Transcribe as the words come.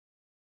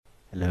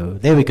Hello,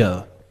 there we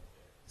go.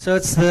 So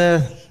it's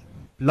the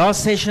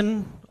last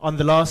session on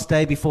the last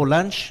day before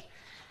lunch.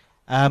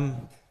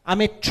 I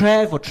met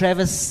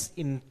Travis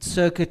in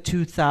circa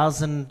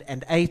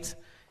 2008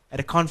 at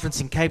a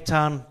conference in Cape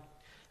Town.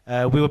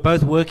 We were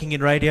both working in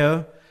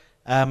radio.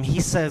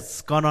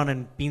 Has gone on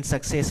and been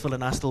successful,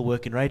 and I still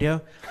work in radio.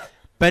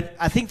 But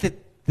I think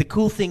that the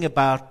cool thing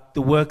about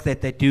the work that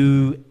they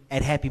do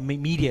at Happy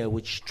Media,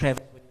 which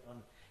Travis went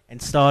on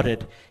and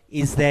started,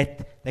 is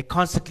that they're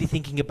constantly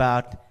thinking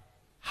about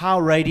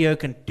how radio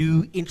can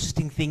do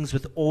interesting things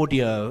with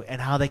audio and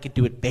how they can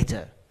do it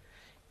better.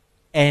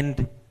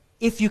 And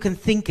if you can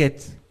think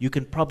it, you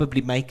can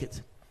probably make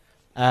it.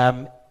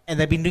 And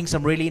they've been doing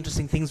some really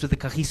interesting things with the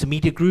Kagiso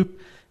Media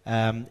Group,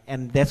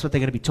 and that's what they're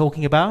going to be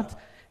talking about.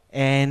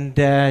 And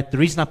the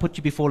reason I put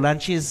you before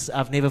lunch is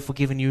I've never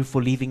forgiven you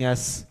for leaving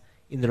us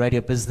in the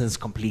radio business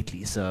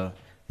completely. So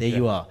there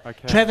you are.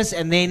 Okay. Travis,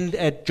 and then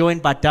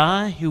joined by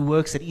Dai, who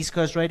works at East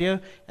Coast Radio,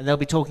 and they'll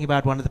be talking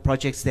about one of the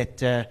projects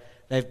that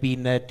they've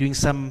been doing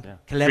some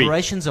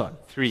collaborations on.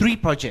 Three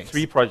projects.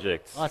 Three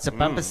projects. Oh, it's a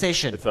bumper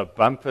session. It's a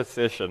bumper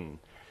session.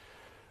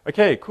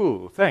 Okay,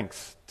 cool.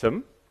 Thanks,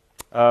 Tim.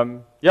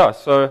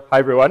 So hi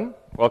everyone.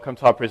 Welcome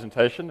to our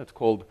presentation. It's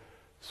called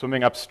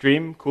Swimming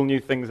Upstream, Cool New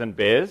Things and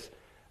Bears.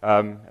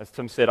 As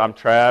Tim said, I'm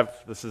Trav.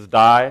 This is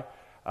Dai.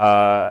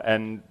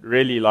 And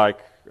really like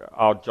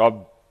our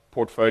job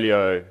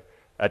portfolio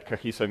at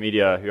Kagiso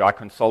Media, who I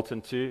consult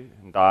into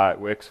and Dai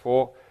works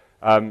for,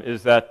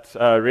 is that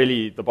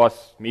really the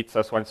boss meets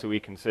us once a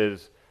week and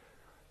says,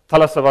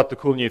 tell us about the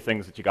cool new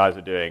things that you guys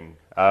are doing.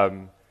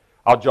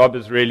 Our job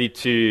is really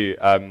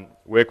to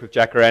work with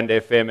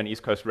Jacaranda FM and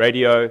East Coast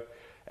Radio,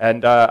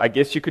 and I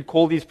guess you could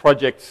call these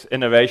projects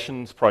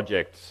innovations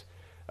projects.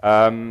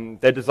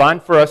 They're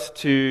designed for us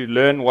to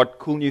learn what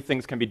cool new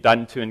things can be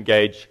done to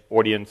engage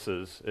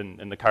audiences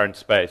in the current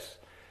space.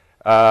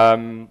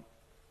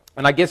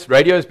 And I guess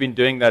radio has been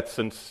doing that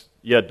since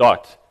year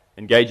dot,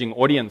 engaging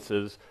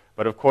audiences.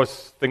 But of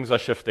course, things are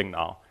shifting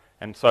now.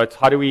 And so it's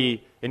how do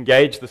we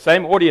engage the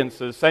same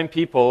audiences, same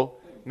people,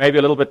 maybe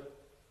a little bit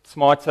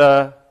smarter,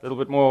 a little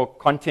bit more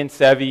content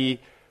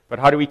savvy, but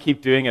how do we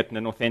keep doing it in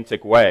an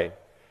authentic way?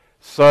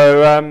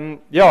 So,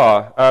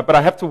 but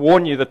I have to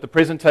warn you that the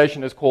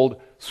presentation is called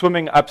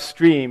Swimming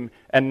Upstream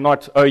and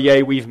not, oh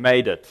yay, we've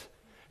made it.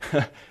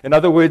 In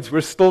other words,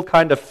 we're still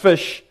kind of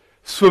fish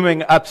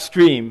swimming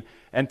upstream.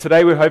 And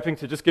today we're hoping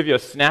to just give you a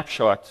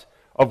snapshot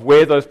of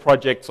where those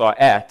projects are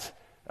at,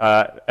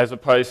 as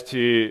opposed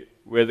to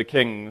we're the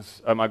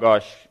kings, oh my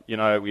gosh,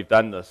 we've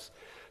done this.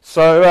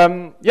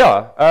 So,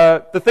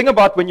 the thing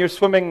about when you're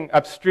swimming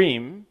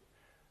upstream,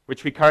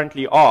 which we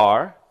currently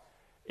are,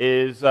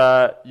 is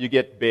you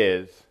get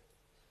bears.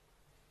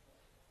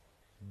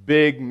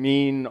 Big,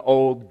 mean,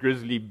 old,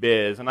 grizzly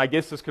bears. And I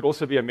guess this could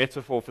also be a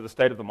metaphor for the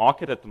state of the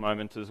market at the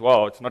moment as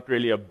well. It's not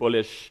really a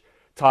bullish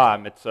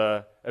time, it's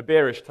a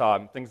bearish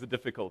time. Things are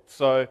difficult.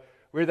 So,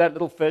 we're that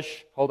little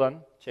fish. Hold on,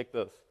 check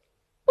this.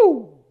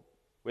 Ooh.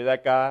 We're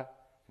that guy,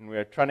 and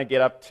we're trying to get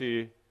up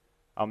to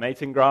our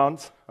mating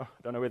grounds. I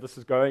don't know where this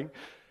is going.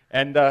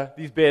 And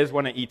these bears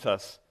want to eat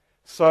us.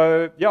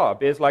 So,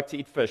 bears like to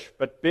eat fish.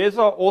 But bears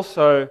are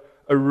also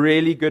a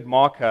really good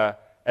marker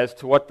as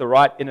to what the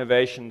right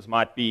innovations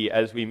might be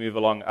as we move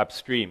along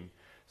upstream.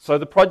 So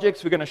the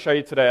projects we're going to show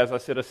you today, as I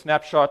said, are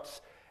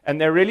snapshots,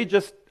 and they're really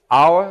just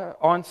our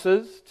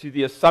answers to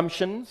the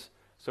assumptions.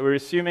 So we're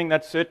assuming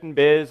that certain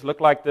bears look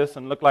like this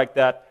and look like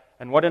that,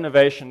 and what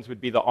innovations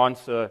would be the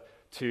answer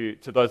to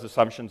those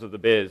assumptions of the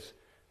bears.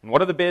 And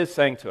what are the bears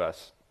saying to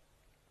us?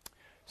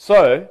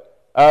 So,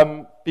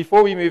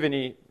 before we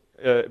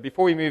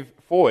move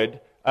forward,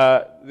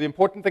 the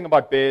important thing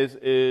about bears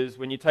is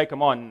when you take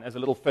them on as a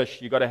little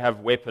fish, you've got to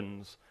have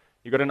weapons.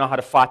 You've got to know how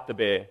to fight the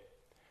bear.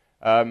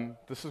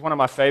 This is one of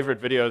my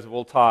favorite videos of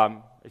all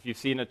time. If you've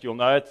seen it, you'll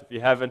know it. If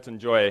you haven't,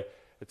 enjoy.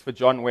 It's for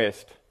John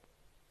West.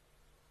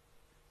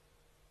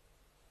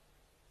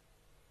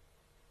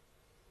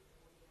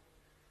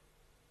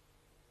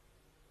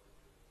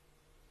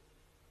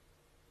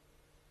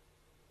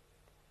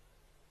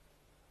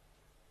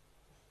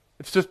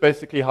 It's just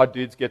basically how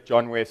dudes get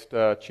John West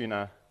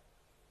tuna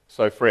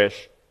so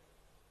fresh.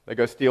 They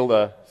go steal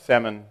the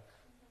salmon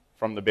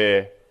from the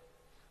bear.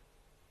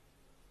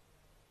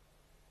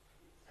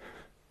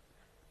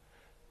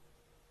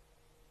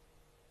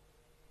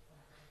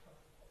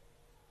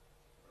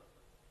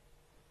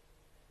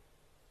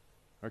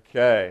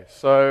 Okay,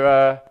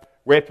 so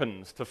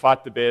weapons to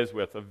fight the bears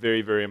with are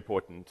very, very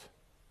important.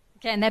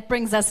 Okay, and that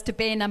brings us to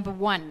bear number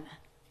one,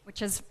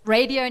 which is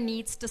radio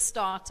needs to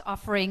start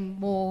offering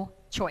more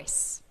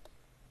choice.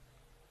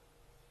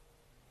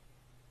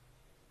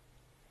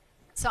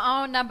 So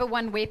our number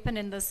one weapon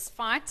in this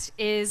fight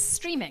is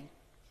streaming.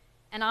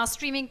 And our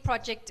streaming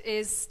project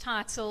is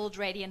titled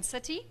Radiant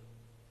City.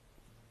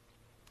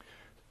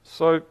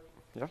 So,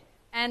 yeah.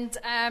 And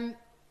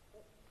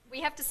we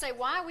have to say,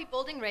 why are we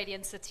building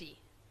Radiant City?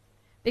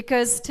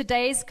 Because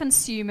today's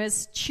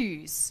consumers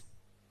choose.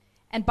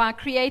 And by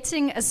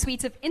creating a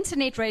suite of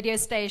internet radio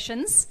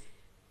stations,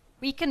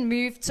 we can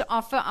move to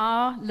offer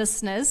our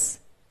listeners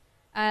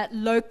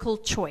local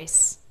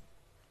choice?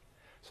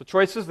 So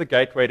choice is the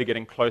gateway to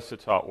getting closer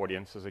to our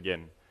audiences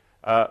again.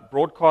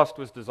 Broadcast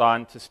was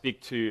designed to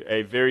speak to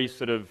a very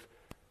sort of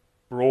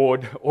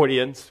broad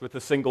audience with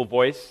a single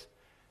voice.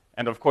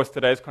 And of course,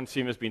 today's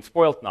consumer's been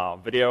spoiled now.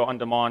 Video on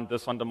demand,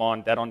 this on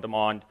demand, that on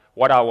demand,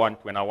 what I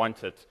want, when I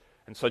want it.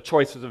 And so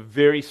choice is a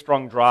very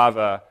strong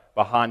driver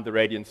behind the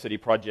Radiant City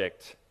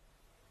project.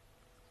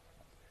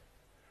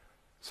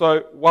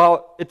 So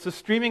while it's a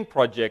streaming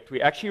project,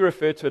 we actually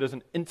refer to it as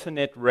an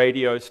internet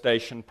radio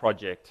station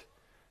project,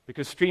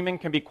 because streaming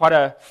can be quite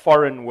a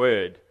foreign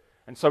word.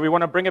 And so we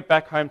want to bring it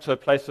back home to a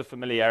place of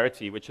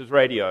familiarity, which is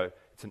radio.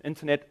 It's an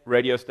internet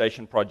radio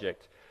station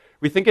project.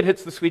 We think it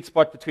hits the sweet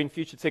spot between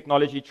future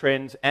technology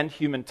trends and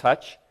human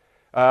touch.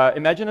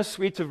 Imagine a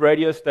suite of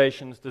radio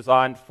stations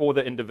designed for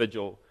the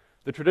individual.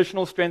 The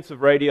traditional strengths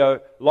of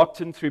radio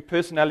locked in through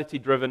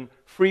personality-driven,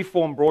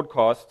 free-form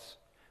broadcasts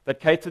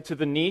that cater to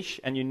the niche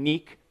and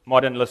unique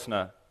modern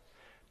listener.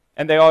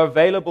 And they are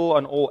available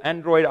on all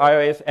Android,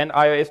 iOS, and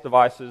iOS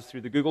devices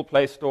through the Google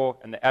Play Store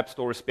and the App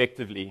Store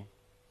respectively.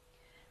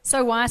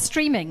 So why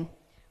streaming?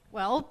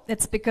 Well,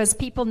 it's because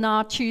people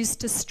now choose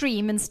to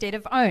stream instead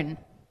of own.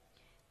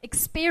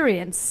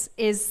 Experience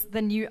is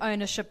the new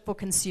ownership for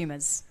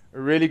consumers. A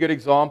really good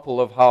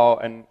example of how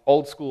an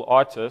old-school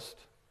artist,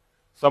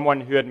 someone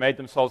who had made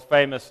themselves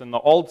famous in the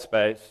old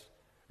space,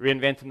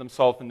 reinvented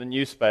themselves in the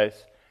new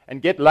space,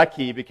 and Get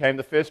Lucky became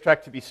the first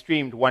track to be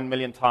streamed 1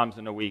 million times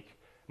in a week.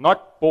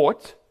 Not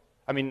bought,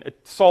 I mean,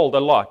 it sold a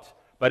lot,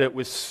 but it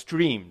was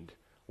streamed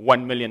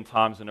 1 million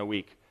times in a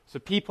week. So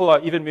people are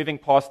even moving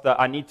past the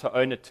I need to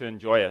own it to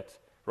enjoy it.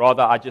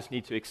 Rather, I just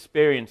need to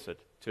experience it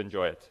to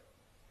enjoy it.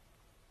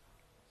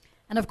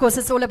 And of course,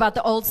 it's all about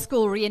the old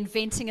school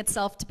reinventing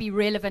itself to be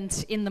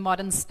relevant in the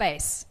modern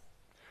space.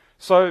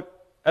 So,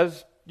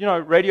 as you know,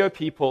 radio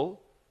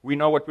people, we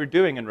know what we're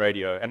doing in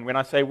radio. And when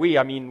I say we,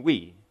 I mean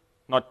we,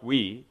 not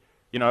we.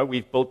 You know,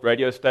 we've built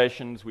radio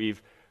stations,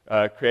 we've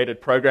created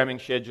programming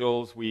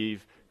schedules,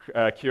 we've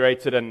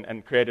curated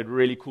and created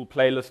really cool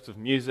playlists of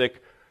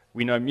music.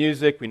 We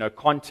know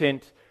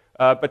content.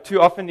 But too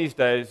often these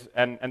days,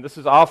 and this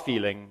is our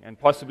feeling, and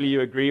possibly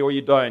you agree or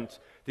you don't,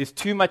 there's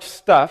too much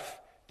stuff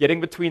getting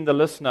between the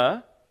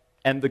listener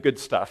and the good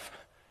stuff.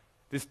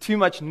 There's too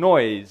much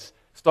noise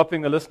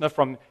stopping the listener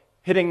from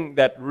hitting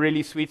that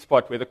really sweet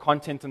spot where the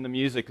content and the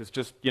music is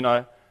just, you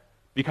know,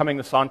 becoming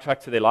the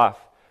soundtrack to their life.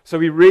 So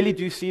we really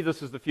do see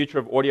this as the future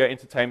of audio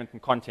entertainment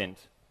and content.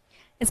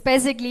 It's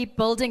basically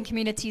building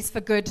communities for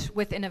good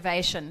with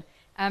innovation.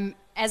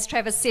 As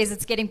Travis says,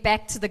 it's getting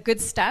back to the good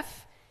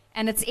stuff,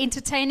 and it's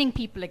entertaining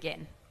people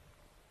again.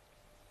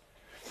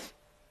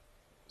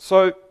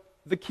 So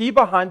the key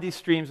behind these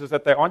streams is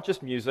that they aren't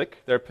just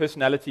music, they're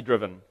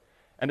personality-driven.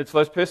 And it's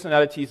those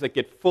personalities that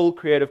get full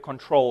creative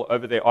control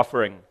over their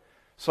offering.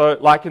 So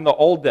like in the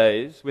old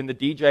days, when the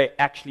DJ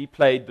actually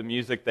played the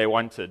music they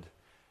wanted.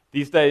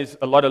 These days,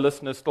 a lot of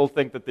listeners still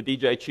think that the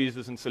DJ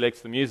chooses and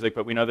selects the music,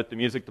 but we know that the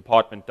music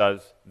department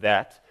does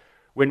that.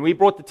 When we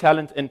brought the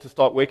talent in to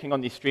start working on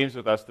these streams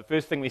with us, the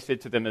first thing we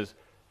said to them is,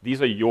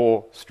 these are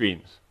your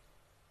streams.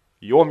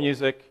 Your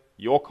music,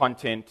 your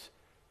content.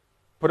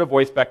 Put a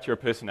voice back to your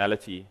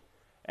personality.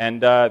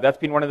 And that's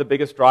been one of the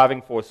biggest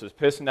driving forces,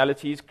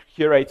 personalities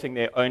curating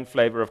their own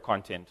flavor of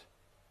content.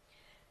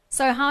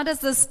 So how does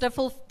this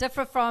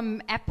differ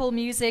from Apple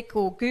Music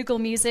or Google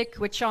Music,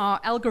 which are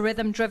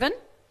algorithm-driven?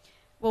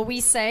 Well,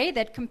 we say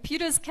that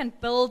computers can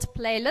build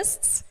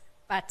playlists,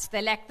 but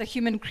they lack the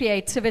human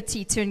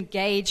creativity to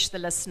engage the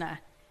listener.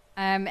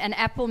 And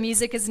Apple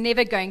Music is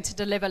never going to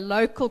deliver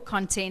local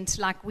content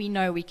like we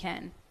know we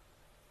can.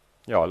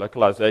 Yeah,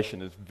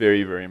 localization is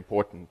very, very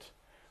important.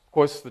 Of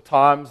course, the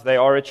times, they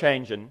are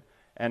a-changing,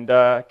 and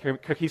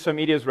Kagiso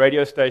Media's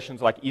radio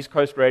stations like East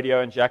Coast Radio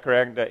and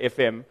Jacaranda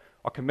FM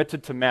are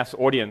committed to mass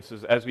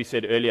audiences. As we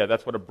said earlier,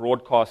 that's what a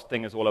broadcast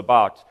thing is all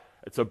about.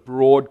 It's a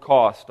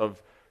broadcast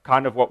of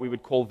kind of what we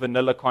would call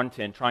vanilla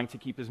content, trying to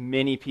keep as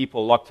many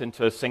people locked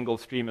into a single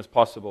stream as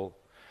possible.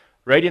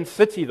 Radiant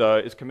City, though,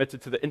 is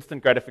committed to the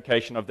instant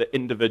gratification of the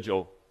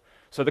individual.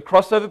 So the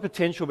crossover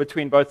potential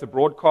between both the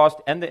broadcast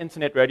and the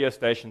internet radio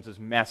stations is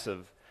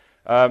massive.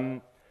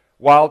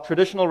 While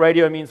traditional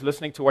radio means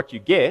listening to what you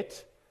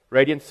get,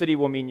 Radiant City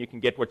will mean you can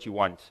get what you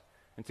want.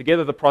 And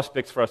together the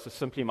prospects for us are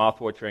simply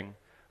mouthwatering.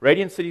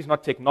 Radiant City is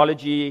not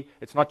technology,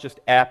 it's not just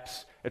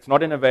apps, it's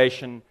not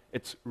innovation,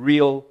 it's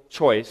real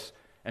choice.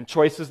 And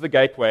choice is the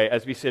gateway,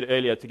 as we said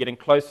earlier, to getting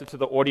closer to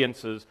the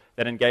audiences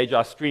that engage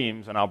our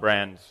streams and our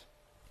brands.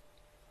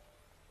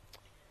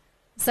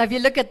 So if you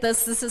look at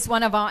this, this is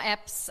one of our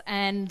apps,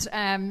 and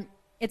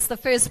it's the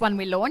first one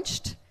we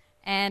launched,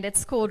 and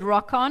it's called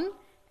Rock On.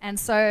 And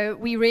so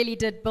we really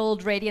did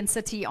build Radiant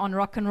City on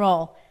rock and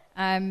roll.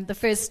 The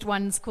first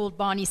one's called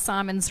Barney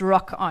Simon's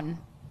Rock On.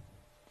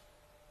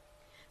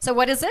 So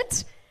what is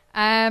it?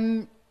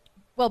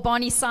 Well,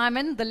 Barney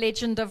Simon, the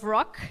legend of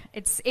rock.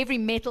 It's every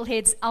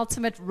metalhead's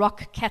ultimate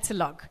rock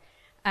catalog.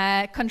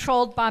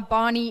 Controlled by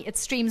Barney, it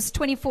streams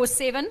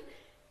 24/7,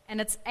 and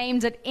it's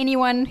aimed at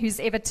anyone who's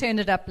ever turned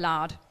it up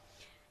loud.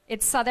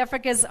 It's South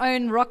Africa's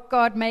own rock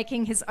god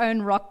making his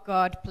own rock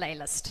god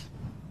playlist.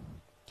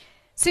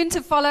 Soon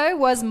to follow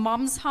was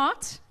Mom's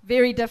Heart,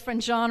 very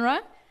different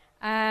genre.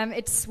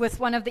 It's with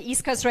one of the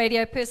East Coast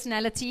radio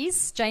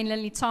personalities, Jane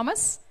Lindley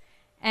Thomas,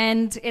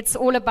 and it's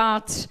all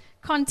about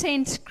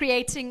content,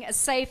 creating a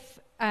safe,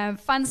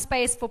 fun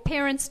space for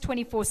parents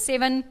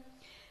 24/7.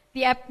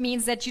 The app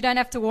means that you don't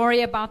have to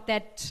worry about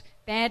that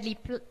badly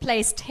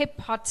placed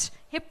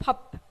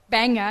hip-hop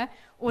banger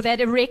or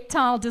that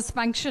erectile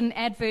dysfunction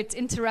advert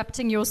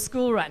interrupting your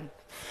school run.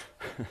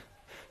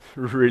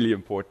 Really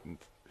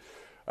important.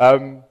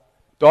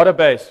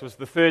 Database was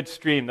the third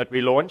stream that we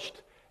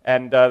launched,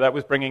 and that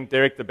was bringing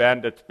Derek the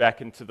Bandit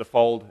back into the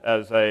fold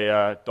as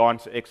a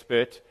dance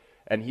expert,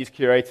 and he's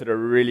curated a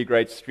really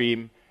great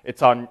stream.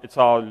 It's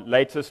our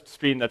latest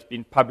stream that's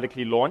been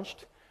publicly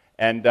launched,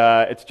 and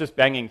it's just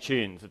banging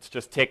tunes. It's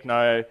just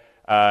techno,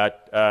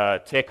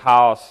 tech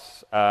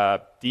house,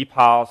 deep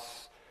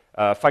house,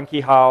 funky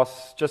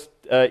house, just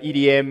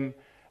EDM.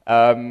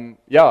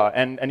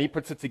 And he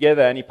puts it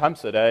together and he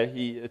pumps it.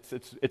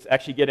 It's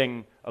actually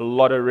getting a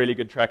lot of really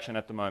good traction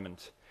at the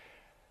moment.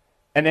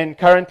 And then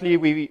currently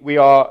we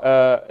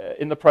are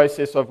in the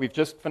process of, we've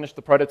just finished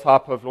the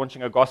prototype of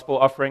launching a gospel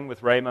offering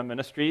with Rhema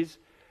Ministries.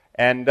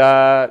 And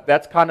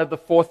that's kind of the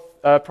fourth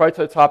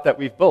prototype that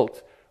we've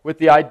built, with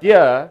the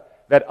idea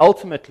that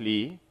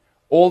ultimately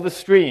all the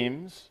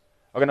streams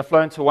are going to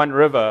flow into one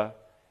river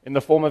in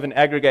the form of an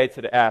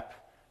aggregated app.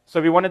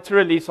 So we wanted to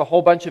release a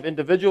whole bunch of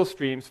individual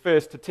streams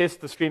first to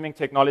test the streaming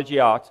technology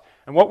out.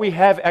 And what we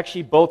have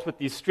actually built with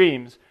these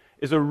streams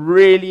is a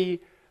really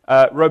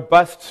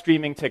robust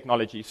streaming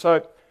technology.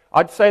 So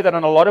I'd say that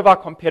on a lot of our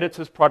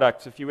competitors'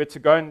 products, if you were to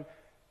go and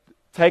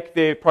take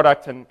their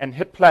product and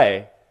hit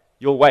play,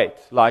 you'll wait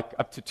like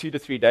up to 2 to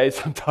 3 days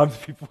sometimes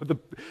before the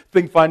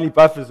thing finally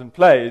buffers and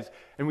plays.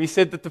 And we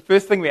said that the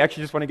first thing we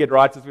actually just want to get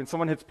right is when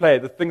someone hits play,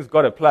 the thing's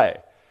got to play.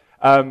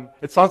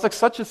 It sounds like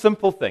such a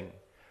simple thing.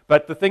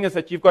 But the thing is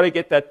that you've got to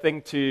get that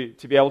thing to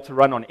be able to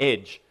run on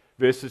edge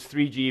versus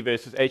 3G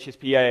versus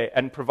HSPA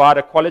and provide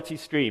a quality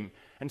stream.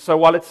 And so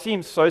while it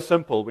seems so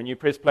simple, when you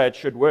press play it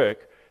should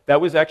work, that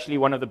was actually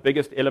one of the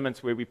biggest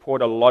elements where we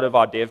poured a lot of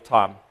our dev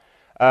time.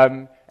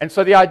 And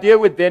so the idea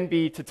would then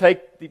be to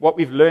take what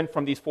we've learned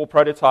from these 4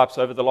 prototypes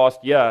over the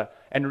last year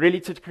and really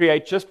to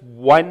create just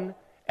one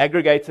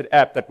aggregated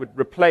app that would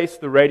replace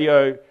the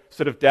radio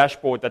sort of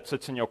dashboard that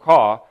sits in your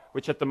car,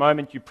 which at the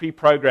moment you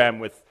pre-program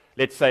with,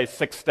 let's say,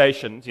 6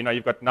 stations. You know,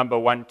 you've got number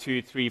 1,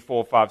 2, 3,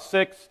 4, 5,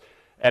 6,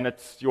 and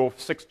it's your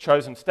 6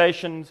 chosen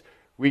stations.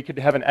 We could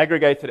have an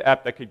aggregated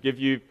app that could give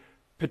you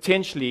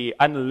potentially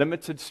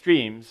unlimited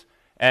streams,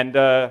 and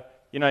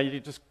you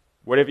just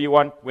whatever you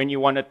want, when you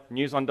want it,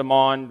 news on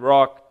demand,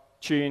 rock,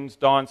 tunes,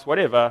 dance,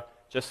 whatever,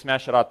 just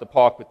smash it out the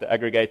park with the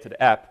aggregated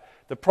app.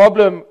 The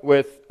problem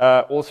with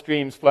all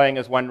streams flowing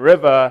as one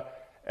river,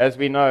 as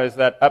we know, is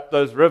that up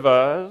those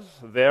rivers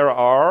there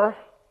are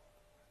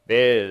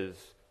bears.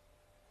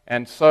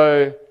 And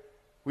so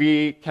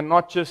we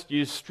cannot just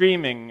use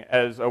streaming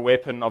as a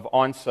weapon of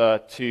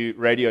answer to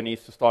radio. It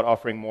needs to start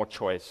offering more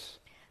choice.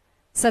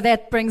 So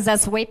that brings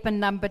us weapon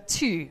number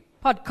 2,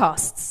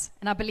 podcasts.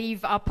 And I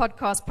believe our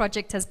podcast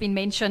project has been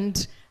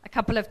mentioned a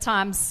couple of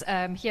times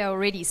here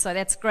already, so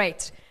that's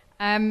great.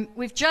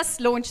 We've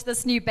just launched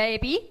this new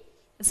baby.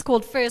 It's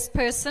called First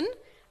Person.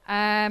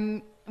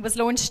 It was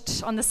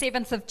launched on the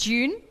 7th of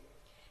June.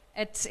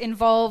 It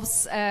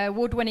involves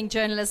award-winning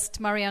journalist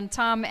Marianne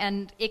Tam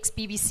and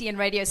ex-BBC and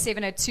Radio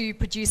 702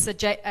 producer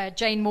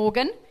Jane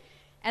Morgan.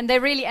 And they're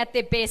really at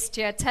their best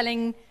here,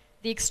 telling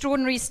the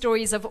extraordinary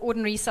stories of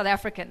ordinary South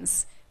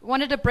Africans. We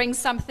wanted to bring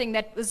something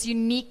that was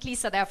uniquely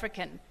South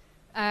African.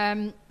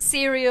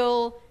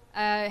 Serial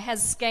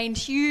has gained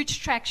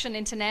huge traction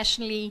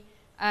internationally.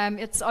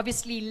 It's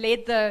obviously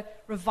led the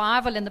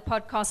revival in the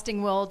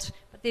podcasting world,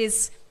 but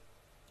there's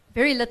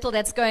very little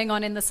that's going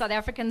on in the South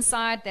African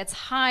side that's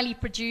highly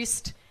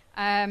produced,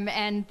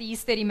 and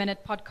these 30-minute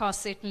podcasts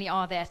certainly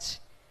are that.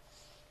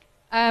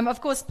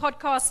 Of course,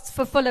 podcasts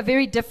fulfill a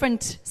very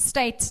different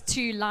state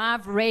to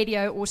live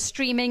radio or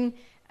streaming.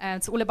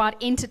 It's all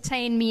about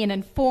entertain me and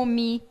inform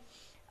me.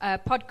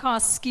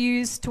 Podcast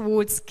skews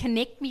towards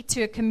connect me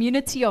to a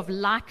community of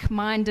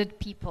like-minded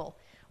people.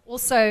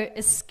 Also,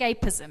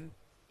 escapism.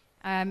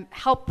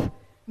 Help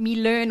me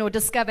learn or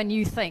discover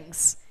new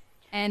things.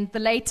 And the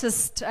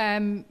latest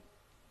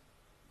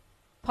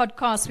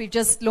podcast we've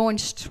just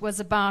launched was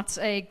about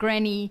a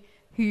granny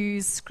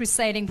who's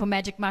crusading for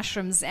magic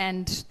mushrooms,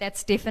 and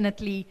that's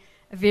definitely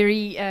a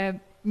very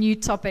new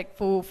topic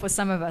for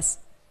some of us.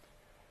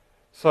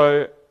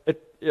 So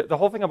the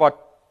whole thing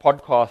about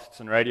podcasts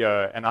and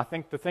radio, and I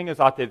think the thing is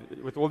out there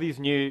with all these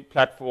new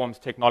platforms,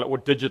 technology, or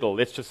digital,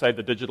 let's just say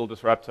the digital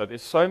disruptor,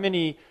 there's so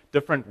many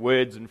different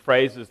words and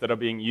phrases that are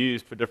being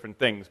used for different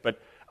things,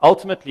 but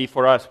ultimately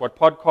for us, what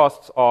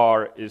podcasts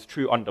are is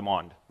true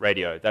on-demand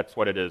radio. That's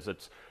what it is.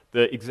 It's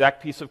the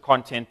exact piece of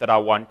content that I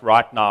want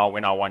right now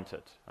when I want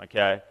it,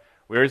 okay?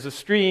 Whereas a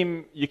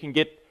stream, you can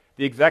get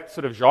the exact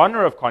sort of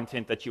genre of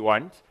content that you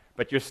want,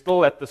 but you're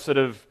still at the sort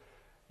of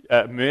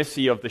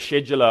mercy of the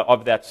scheduler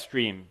of that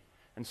stream.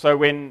 And so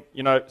when,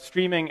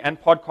 streaming and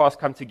podcast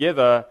come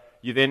together,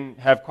 you then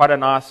have quite a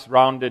nice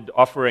rounded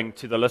offering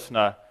to the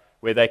listener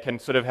where they can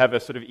sort of have a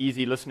sort of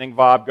easy listening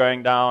vibe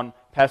going down,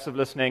 passive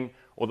listening,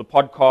 or the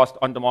podcast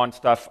on-demand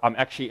stuff. I'm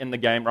actually in the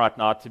game right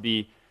now to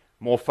be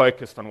more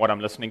focused on what I'm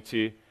listening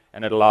to,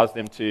 and it allows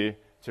them to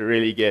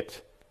really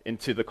get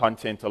into the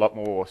content a lot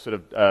more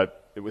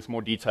with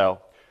more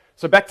detail.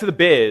 So back to the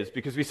bears,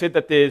 because we said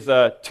that there's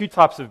 2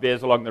 types of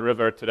bears along the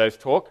river at today's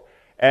talk.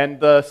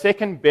 And the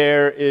second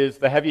bear is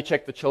the Have You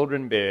Checked the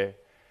Children bear.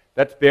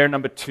 That's bear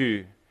number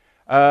 2.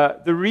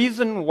 The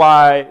reason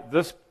why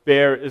this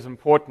bear is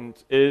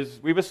important is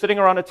we were sitting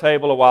around a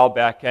table a while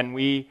back and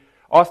we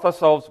asked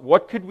ourselves,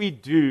 what could we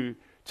do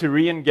to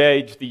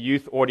re-engage the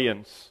youth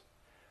audience?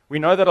 We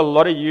know that a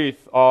lot of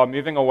youth are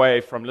moving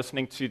away from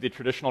listening to the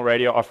traditional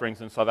radio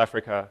offerings in South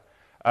Africa.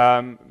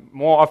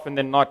 More often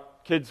than not,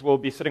 kids will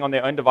be sitting on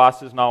their own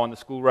devices now on the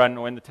school run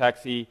or in the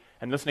taxi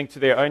and listening to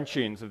their own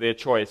tunes of their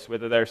choice,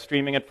 whether they're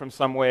streaming it from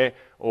somewhere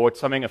or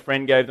it's something a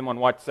friend gave them on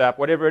WhatsApp,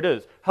 whatever it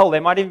is. Hell, they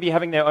might even be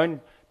having their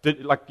own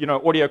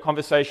audio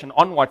conversation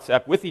on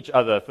WhatsApp with each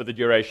other for the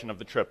duration of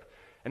the trip.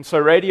 And so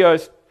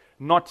radio's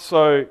not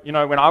so,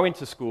 when I went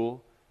to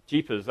school,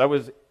 jeepers, that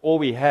was all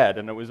we had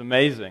and it was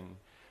amazing.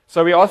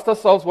 So we asked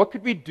ourselves, what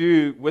could we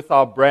do with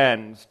our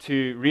brands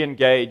to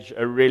re-engage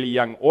a really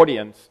young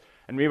audience?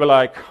 And we were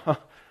like,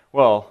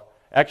 well,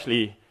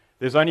 actually,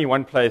 there's only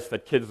one place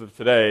that kids of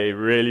today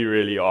really,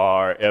 really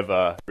are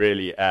ever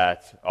really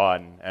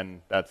on,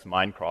 and that's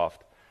Minecraft.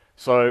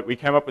 So we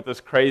came up with this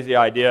crazy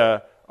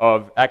idea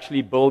of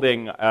actually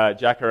building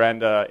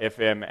Jacaranda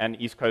FM and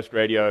East Coast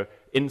Radio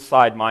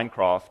inside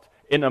Minecraft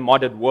in a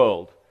modded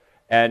world.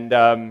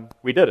 And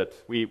we did it.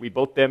 We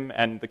built them,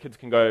 and the kids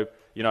can go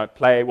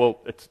play. Well,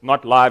 it's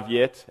not live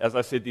yet. As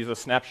I said, these are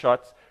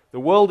snapshots. The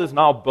world is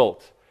now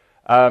built,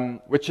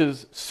 which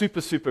is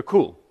super, super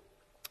cool.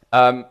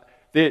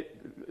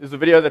 There's a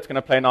video that's going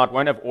to play now. It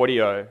won't have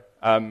audio.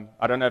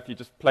 I don't know if you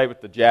just play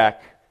with the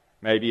jack.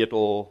 Maybe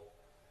it'll...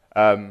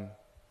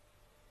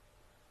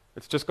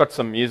 it's just got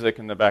some music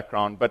in the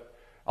background, but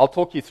I'll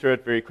talk you through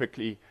it very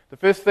quickly. The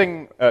first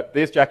thing,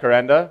 there's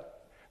Jacaranda.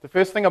 The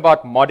first thing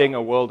about modding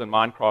a world in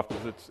Minecraft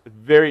is it's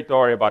very... Don't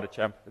worry about it,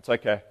 champ. It's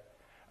okay.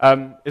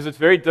 Is it's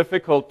very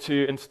difficult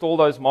to install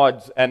those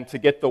mods and to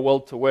get the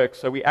world to work.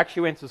 So we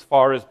actually went as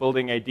far as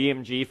building a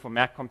DMG for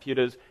Mac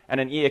computers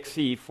and an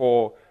EXE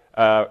for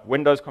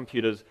Windows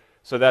computers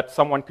so that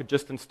someone could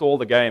just install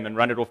the game and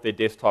run it off their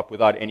desktop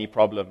without any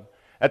problem.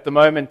 At the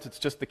moment, it's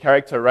just the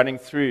character running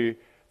through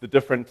the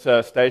different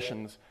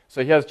stations.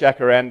 So here's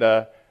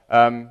Jacaranda.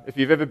 If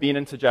you've ever been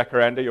into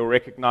Jacaranda, you'll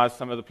recognize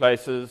some of the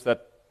places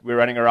that we're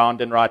running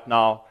around in right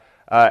now.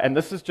 And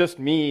this is just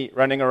me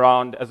running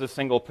around as a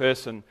single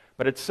person,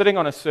 but it's sitting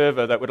on a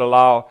server that would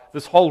allow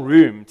this whole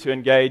room to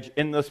engage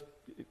in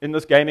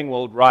this gaming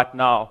world right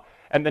now.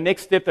 And the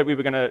next step that we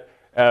were going to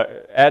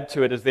add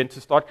to it is then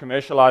to start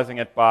commercializing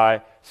it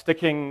by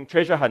sticking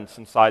treasure hunts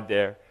inside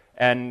there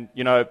and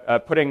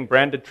putting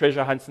branded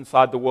treasure hunts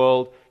inside the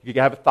world. You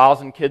can have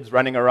 1,000 kids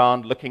running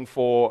around looking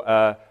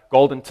for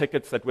golden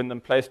tickets that win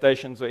them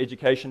PlayStations or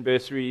education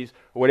bursaries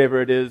or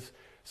whatever it is.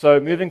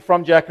 So moving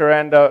from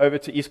Jacaranda over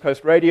to East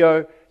Coast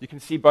Radio, you can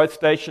see both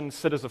stations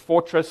sit as a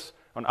fortress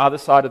on either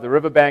side of the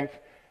riverbank.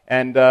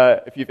 And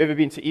if you've ever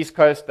been to East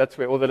Coast, that's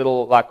where all the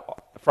little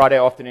Friday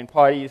afternoon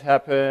parties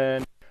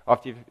happen.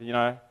 After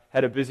you've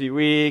had a busy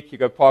week, you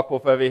go park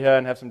off over here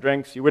and have some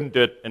drinks. You wouldn't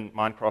do it in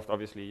Minecraft,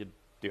 obviously. You'd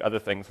do other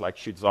things like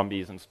shoot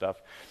zombies and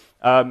stuff.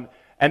 And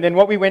then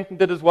what we went and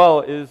did as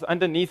well is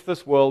underneath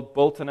this world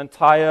built an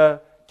entire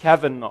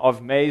cavern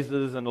of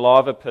mazes and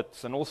lava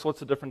pits and all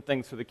sorts of different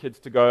things for the kids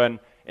to go and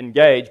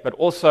engage, but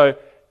also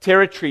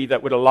territory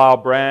that would allow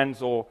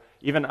brands or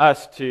even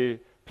us to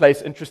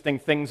place interesting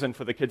things in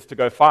for the kids to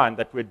go find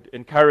that would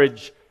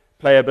encourage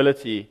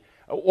playability.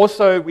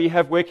 Also, we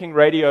have working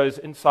radios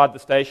inside the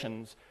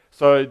stations,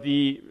 so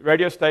the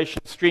radio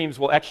station streams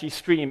will actually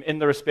stream in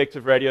the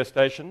respective radio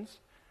stations,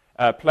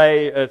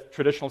 play a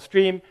traditional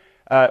stream.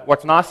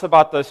 What's nice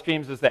about those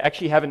streams is they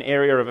actually have an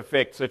area of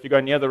effect, so if you go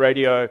near the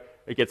radio,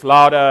 it gets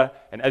louder,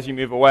 and as you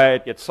move away,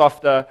 it gets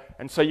softer.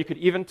 And so you could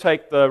even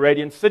take the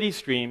Radiant City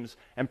streams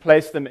and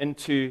place them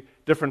into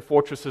different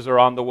fortresses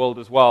around the world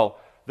as well,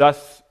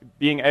 thus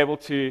being able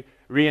to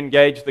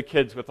re-engage the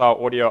kids with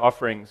our audio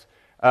offerings.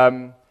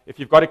 If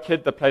you've got a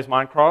kid that plays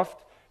Minecraft,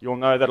 you'll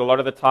know that a lot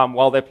of the time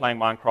while they're playing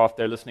Minecraft,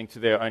 they're listening to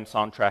their own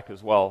soundtrack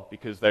as well,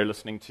 because they're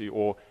listening to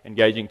or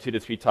engaging 2 to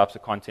 3 types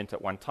of content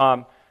at one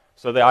time.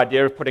 So the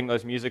idea of putting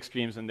those music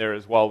streams in there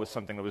as well was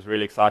something that was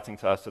really exciting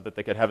to us, so that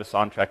they could have a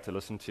soundtrack to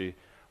listen to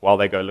while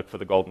they go look for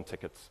the golden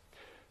tickets.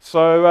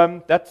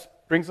 So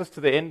that brings us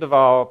to the end of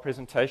our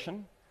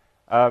presentation.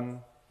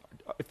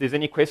 If there's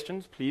any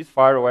questions, please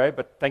fire away,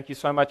 but thank you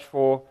so much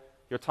for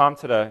your time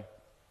today.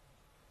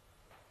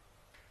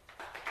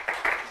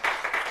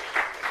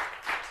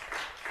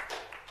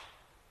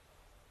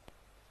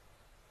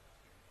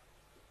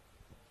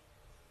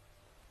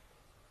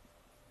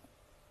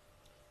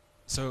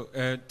 So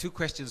two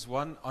questions.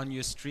 One, on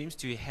your streams,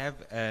 do you have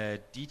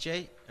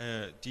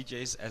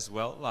DJs as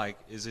well? Like,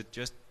 is it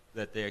just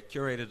that they are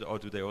curated, or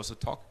do they also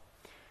talk?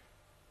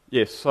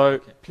 Yes, so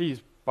please,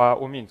 by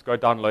all means, go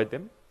download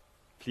them.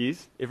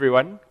 Please,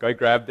 everyone, go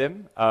grab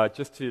them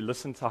just to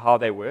listen to how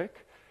they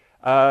work.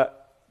 The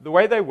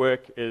way they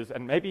work is,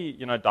 and maybe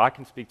Di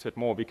can speak to it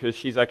more because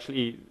she's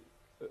actually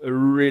a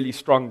really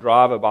strong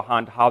driver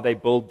behind how they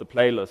build the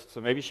playlist.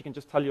 So maybe she can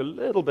just tell you a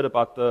little bit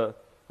about the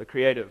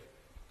creative.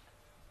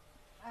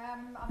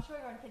 I'm sure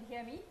everyone can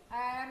hear me.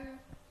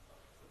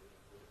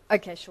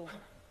 Okay, sure.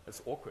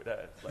 It's awkward, eh?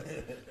 It's like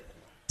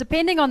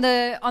Depending on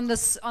the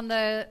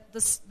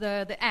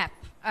app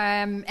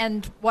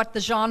and what the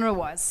genre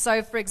was.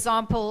 So, for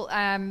example,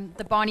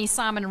 the Barney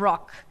Simon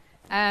rock.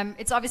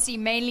 It's obviously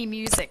mainly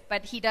music,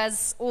 but he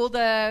does all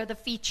the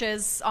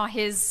features are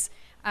his.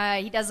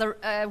 He does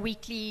a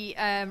weekly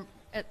a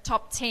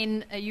top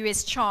 10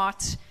 US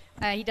chart.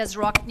 He does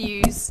rock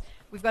news.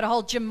 We've got a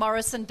whole Jim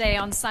Morrison day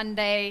on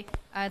Sunday.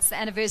 It's the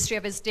anniversary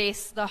of his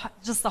death.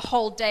 Just the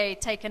whole day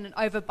taken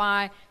over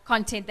by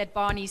content that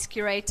Barney's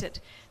curated.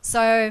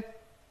 So,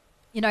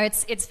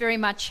 it's very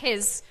much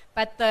his.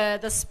 But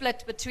the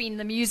split between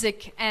the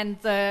music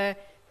and the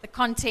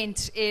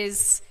content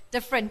is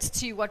different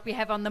to what we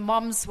have on the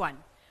Moms one.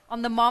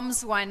 On the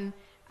Moms one,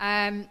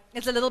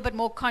 it's a little bit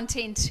more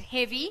content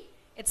heavy.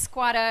 It's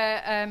quite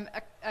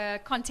a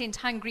content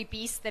hungry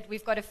beast that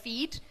we've got to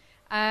feed.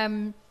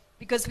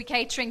 Because we're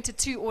catering to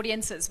two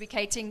audiences. We're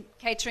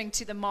catering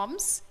to the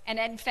moms, and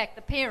in fact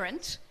the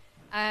parent,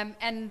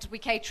 and we're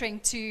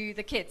catering to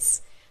the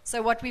kids.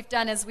 So what we've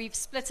done is we've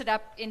split it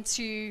up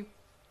into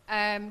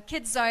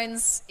kids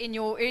zones in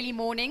your early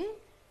morning,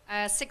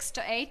 6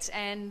 to 8,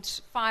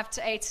 and 5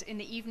 to 8 in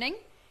the evening.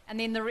 And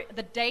then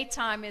the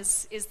daytime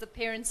is the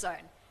parent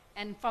zone.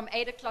 And from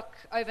 8 o'clock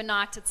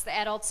overnight, it's the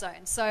adult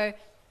zone. So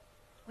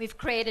we've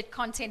created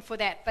content for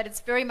that, but it's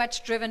very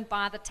much driven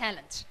by the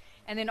talent.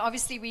 And then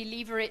obviously we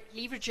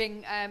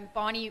leveraging,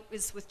 Barney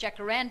is with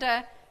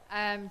Jacaranda,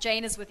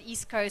 Jane is with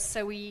East Coast,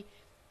 so we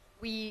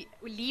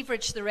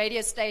leverage the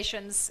radio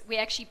stations. We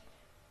actually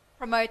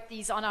promote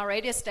these on our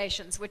radio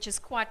stations, which is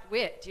quite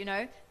weird,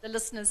 The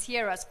listeners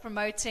hear us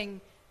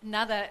promoting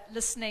another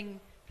listening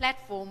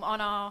platform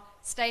on our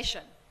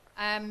station.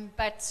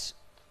 But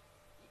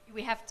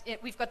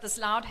we've got this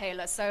loud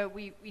hailer, so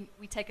we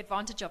take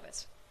advantage of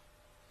it.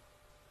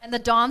 And the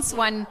dance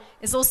one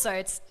is also,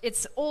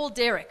 it's all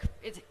Derek.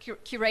 It's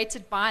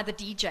curated by the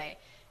DJ.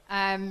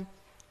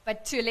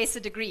 But to a lesser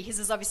degree, his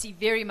is obviously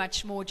very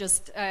much more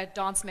just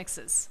dance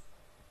mixes.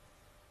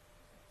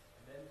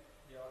 And then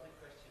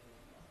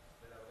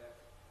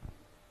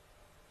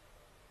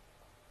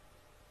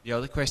the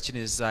other question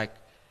is like,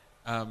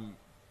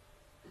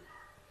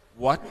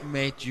 what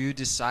made you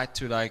decide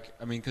to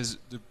because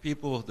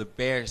the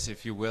bears,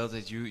 if you will,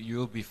 that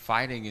you'll be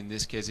fighting in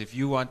this case, if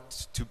you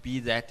want to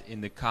be that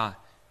in the car,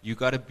 you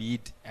got to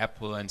beat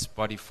Apple and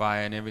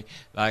Spotify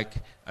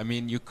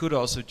and you could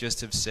also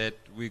just have said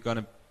we're going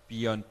to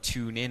be on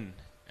TuneIn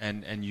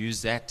and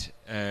use that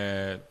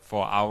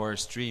for our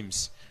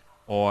streams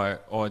or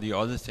the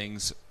other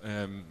things.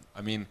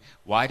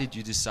 Why did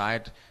you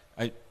decide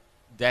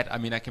that?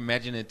 I can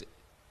imagine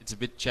it's a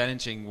bit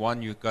challenging.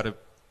 One, you've got to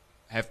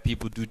have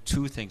people do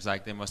two things,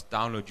 like they must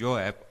download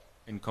your app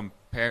in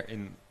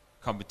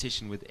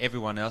competition with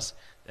everyone else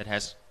that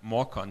has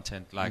more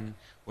content.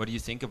 What do you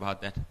think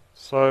about that?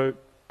 So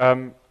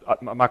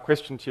my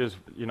question to you is,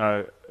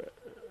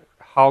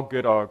 how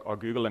good are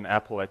Google and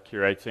Apple at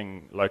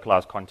curating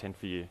localized content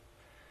for you?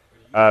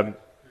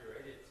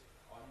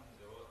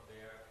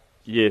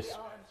 Yes,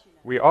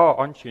 we are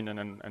on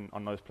TuneIn and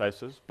on those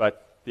places,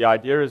 but the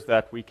idea is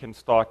that we can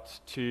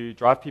start to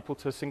drive people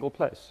to a single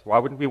place. Why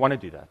wouldn't we want to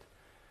do that?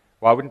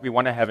 Why wouldn't we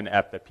want to have an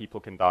app that people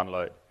can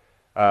download?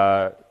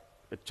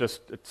 It's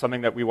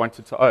something that we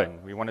wanted to own.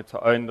 We wanted to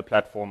own the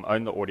platform,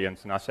 own the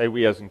audience, and I say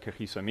we as in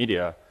Kagiso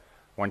Media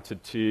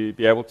wanted to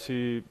be able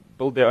to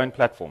build their own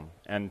platform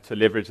and to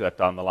leverage that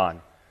down the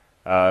line.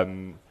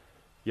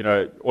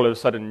 All of a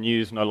sudden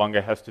news no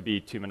longer has to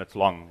be 2 minutes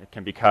long. It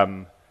can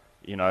become,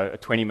 a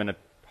 20-minute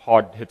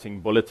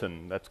hard-hitting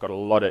bulletin that's got a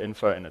lot of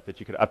info in it that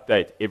you could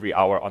update every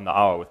hour on the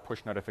hour with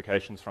push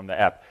notifications from the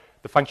app.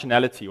 The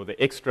functionality or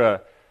the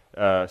extra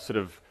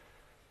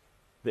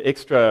the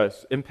extra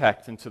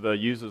impact into the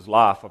user's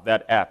life of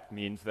that app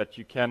means that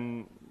you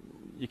can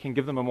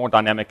give them a more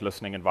dynamic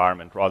listening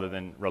environment rather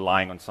than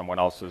relying on someone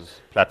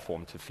else's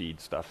platform to feed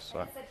stuff. So.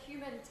 It's that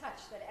human touch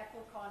that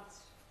Apple can't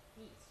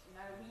beat.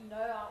 We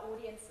know our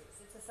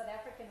audiences. It's a South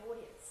African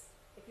audience.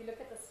 If you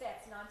look at the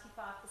stats,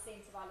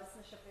 95% of our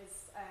listenership is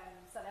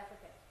South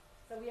African.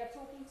 So we are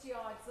talking to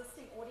our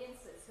existing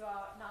audiences who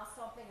are now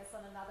sampling us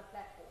on another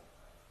platform.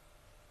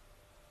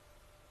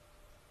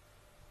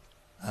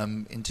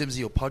 In terms of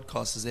your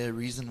podcast, is there a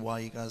reason why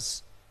you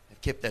guys have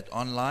kept that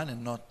online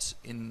and not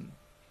in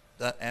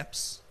the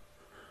apps?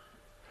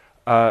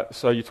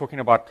 So you're talking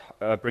about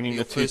bringing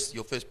your first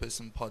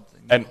person pod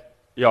thing. And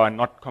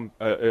not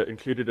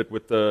included it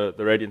with the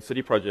Radiant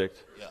City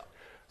project. Yeah.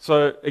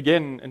 So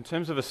again, in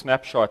terms of a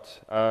snapshot,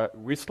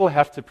 we still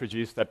have to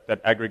produce that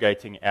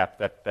aggregating app,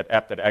 that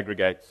app that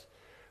aggregates.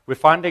 We're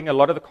finding a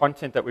lot of the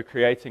content that we're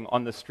creating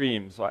on the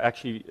streams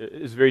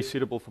is very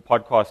suitable for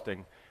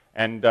podcasting.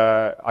 And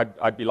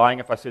I'd be lying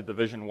if I said the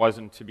vision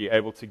wasn't to be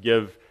able to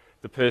give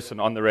the person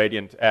on the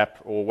Radiant app,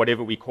 or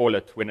whatever we call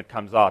it when it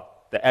comes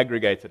out, the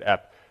aggregated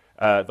app,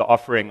 the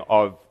offering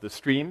of the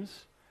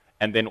streams,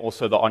 and then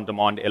also the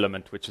on-demand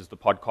element, which is the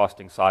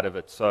podcasting side of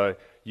it. So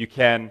you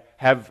can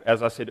have,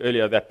 as I said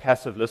earlier, that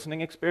passive listening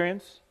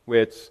experience,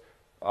 where it's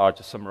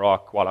just some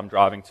rock while I'm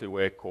driving to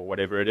work or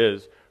whatever it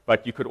is.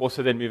 But you could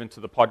also then move into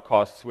the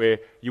podcasts where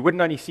you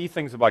wouldn't only see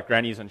things about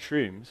grannies and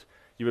shrooms,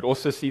 you would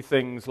also see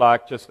things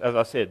like, just as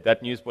I said,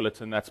 that news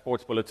bulletin, that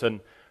sports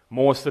bulletin,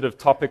 more sort of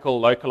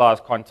topical,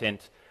 localized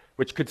content,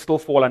 which could still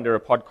fall under a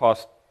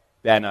podcast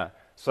banner.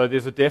 So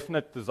there's a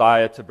definite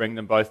desire to bring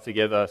them both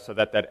together so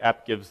that that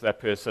app gives that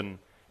person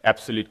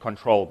absolute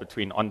control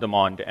between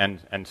on-demand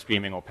and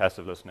streaming or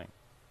passive listening.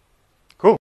 Cool.